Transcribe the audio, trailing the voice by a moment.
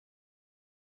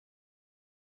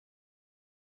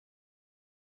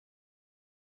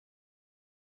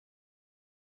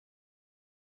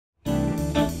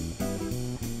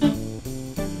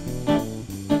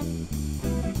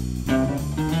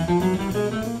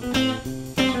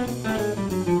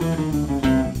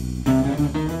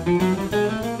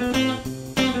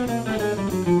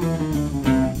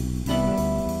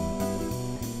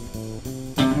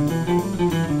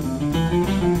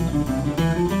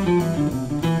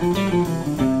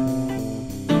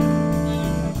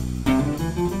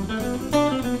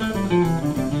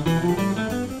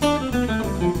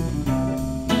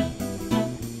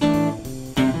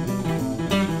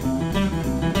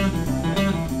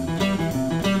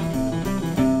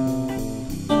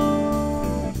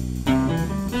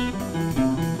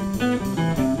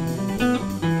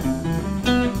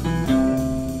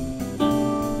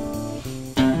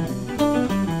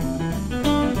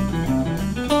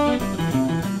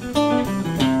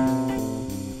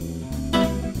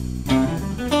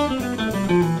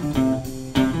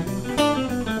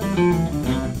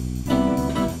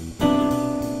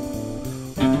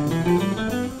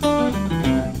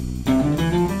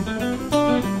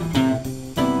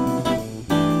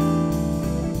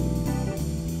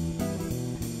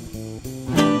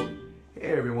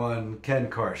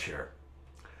Karsh here.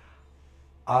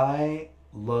 I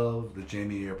love the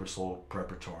Jamey Aebersold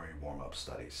Preparatory warm-up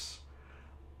studies.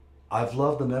 I've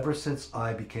loved them ever since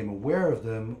I became aware of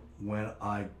them when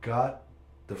I got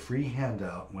the free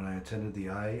handout when I attended the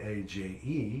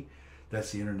IAJE,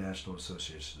 that's the International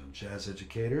Association of Jazz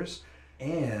Educators,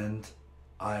 and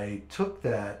I took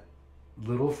that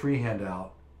little free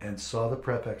handout and saw the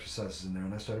prep exercises in there,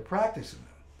 and I started practicing them.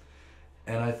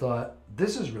 And I thought,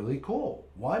 this is really cool.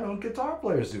 Why don't guitar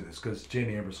players do this? Because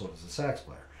Jamey Aebersold is a sax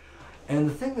player. And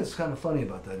the thing that's kind of funny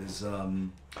about that is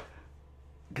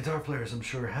guitar players, I'm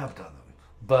sure, have done them.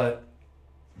 But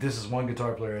this is one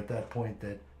guitar player at that point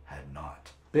that had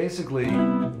not. Basically,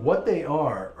 what they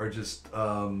are just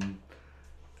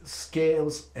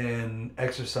scales and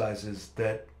exercises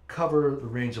that cover the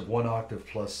range of 1 octave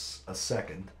plus a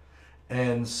second.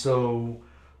 And so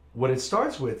what it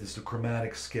starts with is the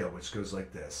chromatic scale, which goes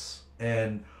like this.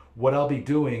 And what I'll be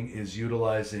doing is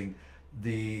utilizing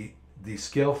the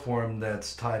scale form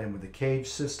that's tied in with the cage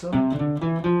system.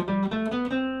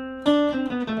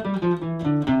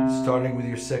 Starting with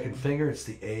your second finger, it's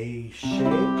the A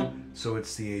shape, so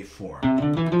it's the A form.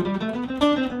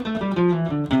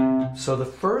 So the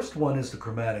first one is the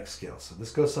chromatic scale. So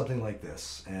this goes something like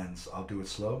this, and I'll do it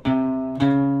slow.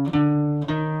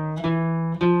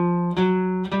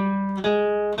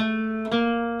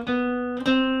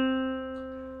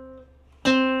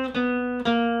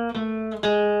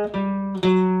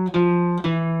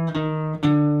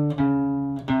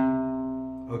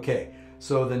 Okay,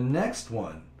 so the next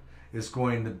one is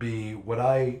going to be what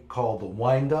I call the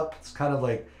wind-up. It's kind of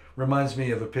like, reminds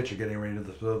me of a pitcher getting ready to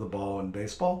throw the ball in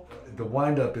baseball. The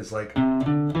wind-up is like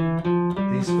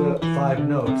these 5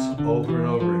 notes over and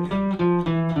over again.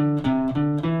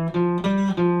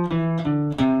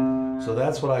 So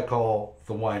that's what I call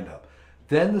the wind-up.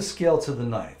 Then the scale to the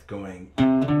 9th, going.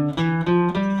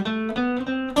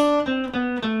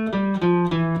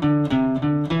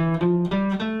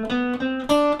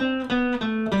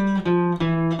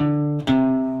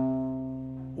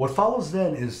 What follows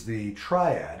then is the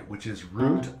triad, which is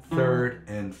root, 3rd,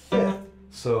 and 5th.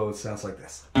 So it sounds like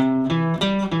this.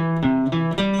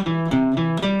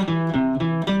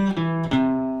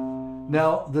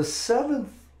 Now, the 7th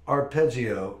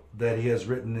arpeggio that he has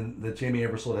written, that Jamey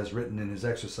Aebersold has written in his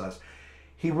exercise,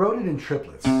 he wrote it in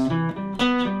triplets.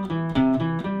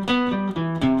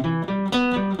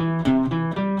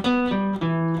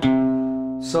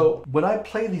 So when I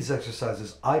play these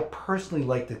exercises, I personally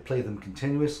like to play them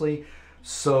continuously.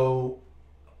 So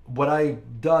what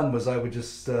I've done was I would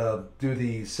just do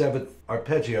the 7th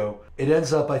arpeggio. It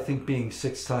ends up, I think, being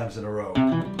 6 times in a row. 4,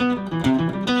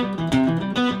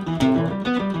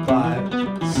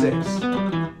 5, 6.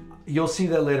 You'll see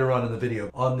that later on in the video.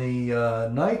 On the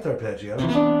 9th arpeggio,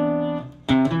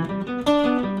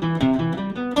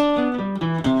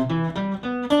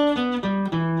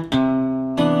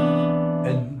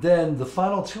 then the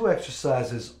final 2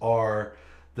 exercises are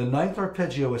the 9th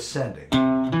arpeggio ascending,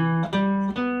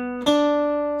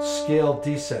 scale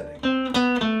descending,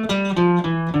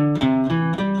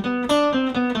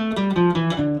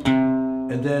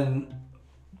 and then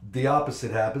the opposite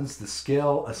happens, the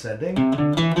scale ascending,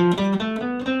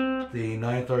 the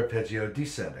 9th arpeggio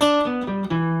descending.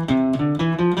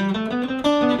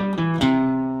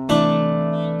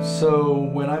 So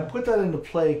when I put that into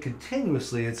play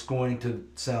continuously, it's going to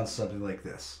sound something like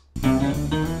this.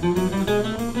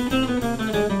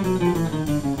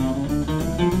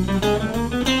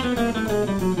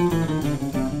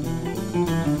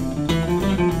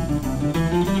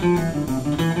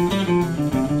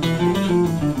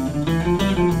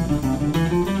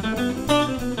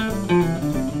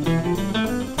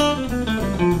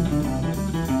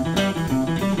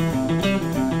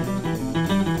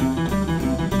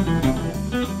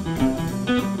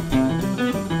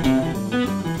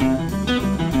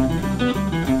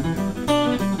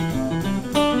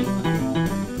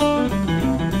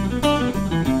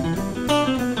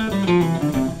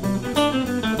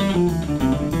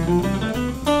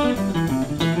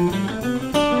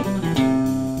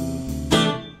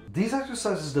 These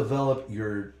exercises develop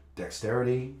your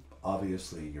dexterity,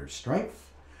 obviously your strength,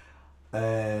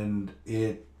 and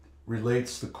it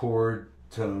relates the chord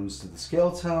tones to the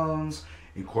scale tones,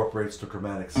 incorporates the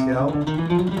chromatic scale.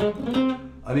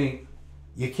 I mean,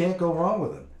 you can't go wrong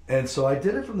with them. And so I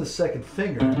did it from the 2nd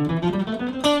finger.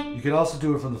 You can also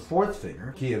do it from the 4th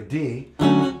finger, key of D,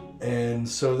 and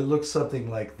so it looks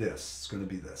something like this. It's going to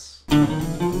be this.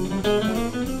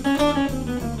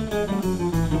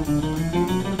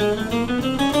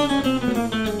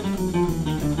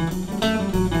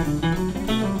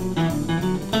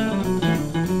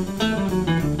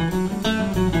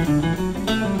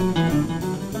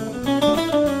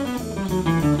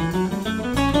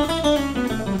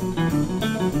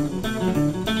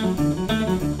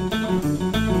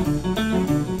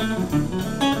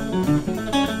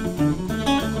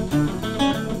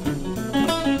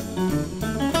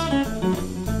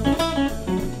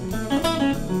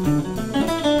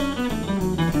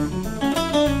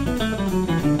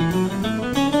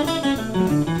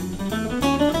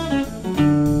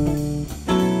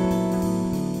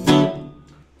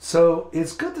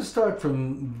 to start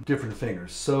from different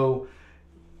fingers. So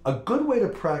a good way to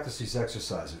practice these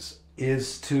exercises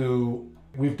is to,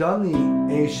 we've done the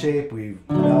A shape, we've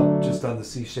now just done the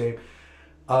C shape.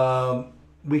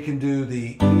 We can do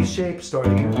the E shape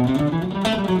starting here,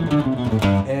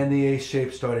 and the A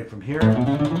shape starting from here.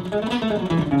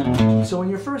 So when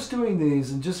you're first doing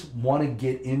these and just want to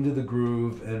get into the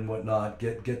groove and whatnot,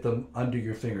 get them under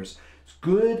your fingers, it's a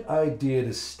good idea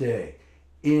to stay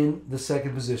in the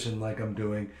second position like I'm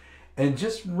doing, and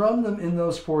just run them in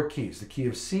those 4 keys: the key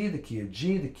of C, the key of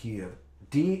G, the key of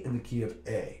D, and the key of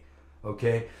A.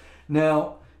 Okay?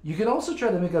 Now, you can also try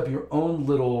to make up your own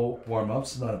little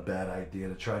warm-ups. It's not a bad idea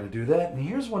to try to do that. And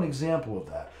here's one example of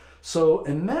that. So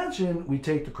imagine we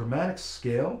take the chromatic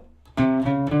scale.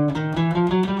 Gonna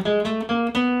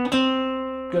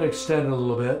extend it a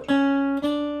little bit.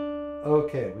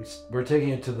 Okay, we're taking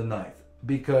it to the 9th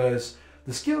because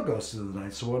the scale goes to the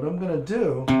 9th. So what I'm gonna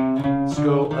do is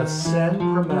go ascend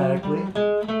chromatically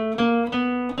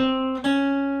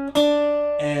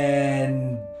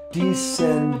and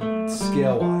descend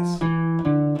scale-wise.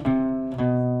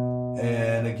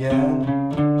 And again.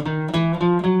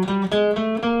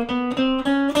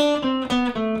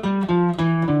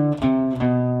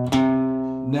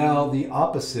 Now the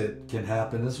opposite can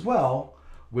happen as well,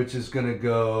 which is going to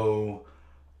go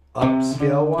up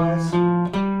scale-wise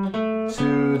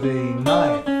to the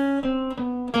 9th.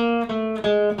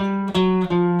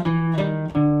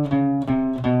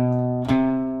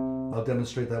 I'll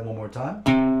demonstrate that one more time.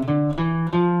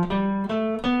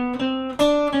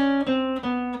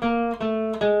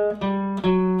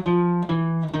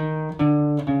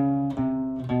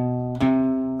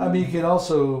 You can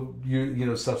also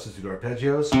substitute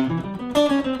arpeggios.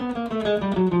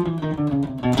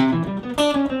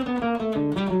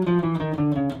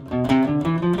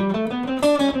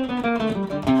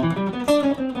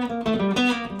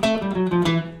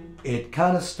 It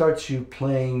kind of starts you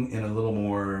playing in a little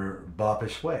more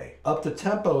bop-ish way. Up the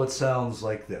tempo, it sounds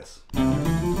like this.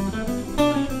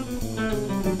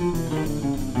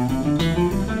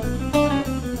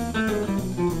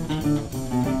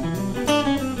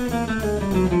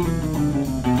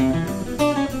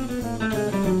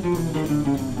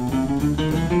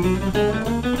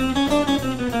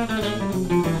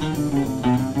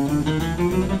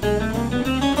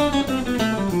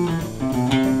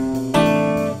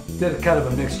 Did kind of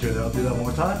a mixture there. I'll do that one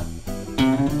more time.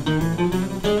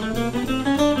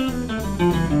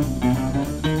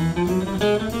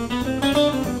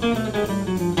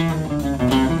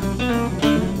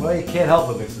 Well, you can't help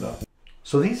but mix it up.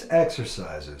 So these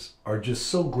exercises are just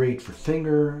so great for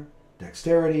finger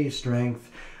dexterity, strength,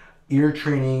 ear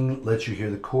training, lets you hear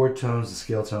the chord tones, the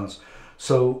scale tones.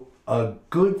 So a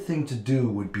good thing to do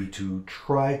would be to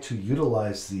try to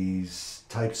utilize these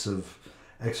types of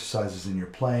exercises in your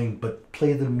playing, but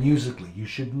play them musically. You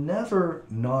should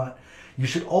you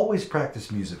should always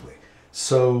practice musically.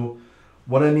 So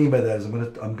what I mean by that is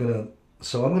I'm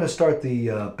gonna start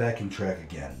the backing track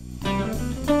again.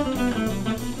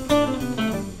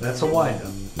 That's a wind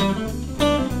up.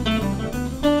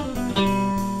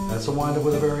 That's a wind up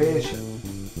with a variation.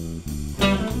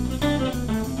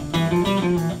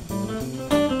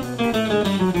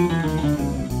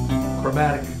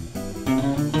 Chromatic.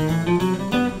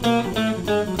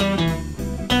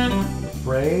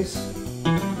 Phrase,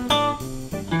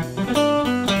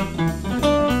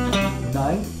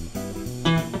 9th,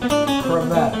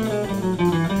 chromatic,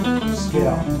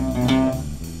 scale,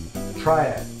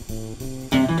 triad,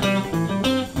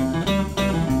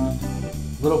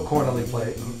 little cornily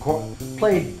played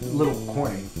a little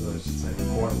corny, I should say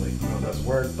cornily, I don't know if that's a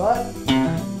word, but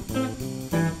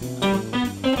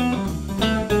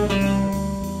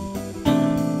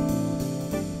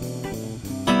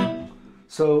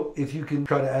so if you can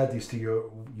try to add these to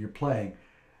your playing,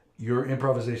 your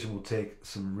improvisation will take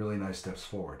some really nice steps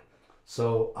forward.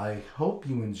 So I hope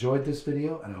you enjoyed this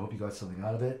video and I hope you got something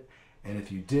out of it. And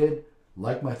if you did,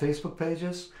 like my Facebook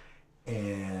pages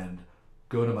and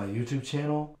go to my YouTube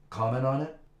channel, comment on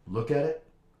it, look at it,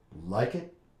 like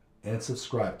it, and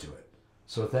subscribe to it.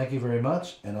 So thank you very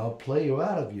much, and I'll play you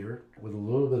out of here with a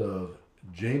little bit of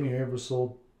Jamey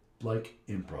Aebersold like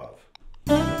improv.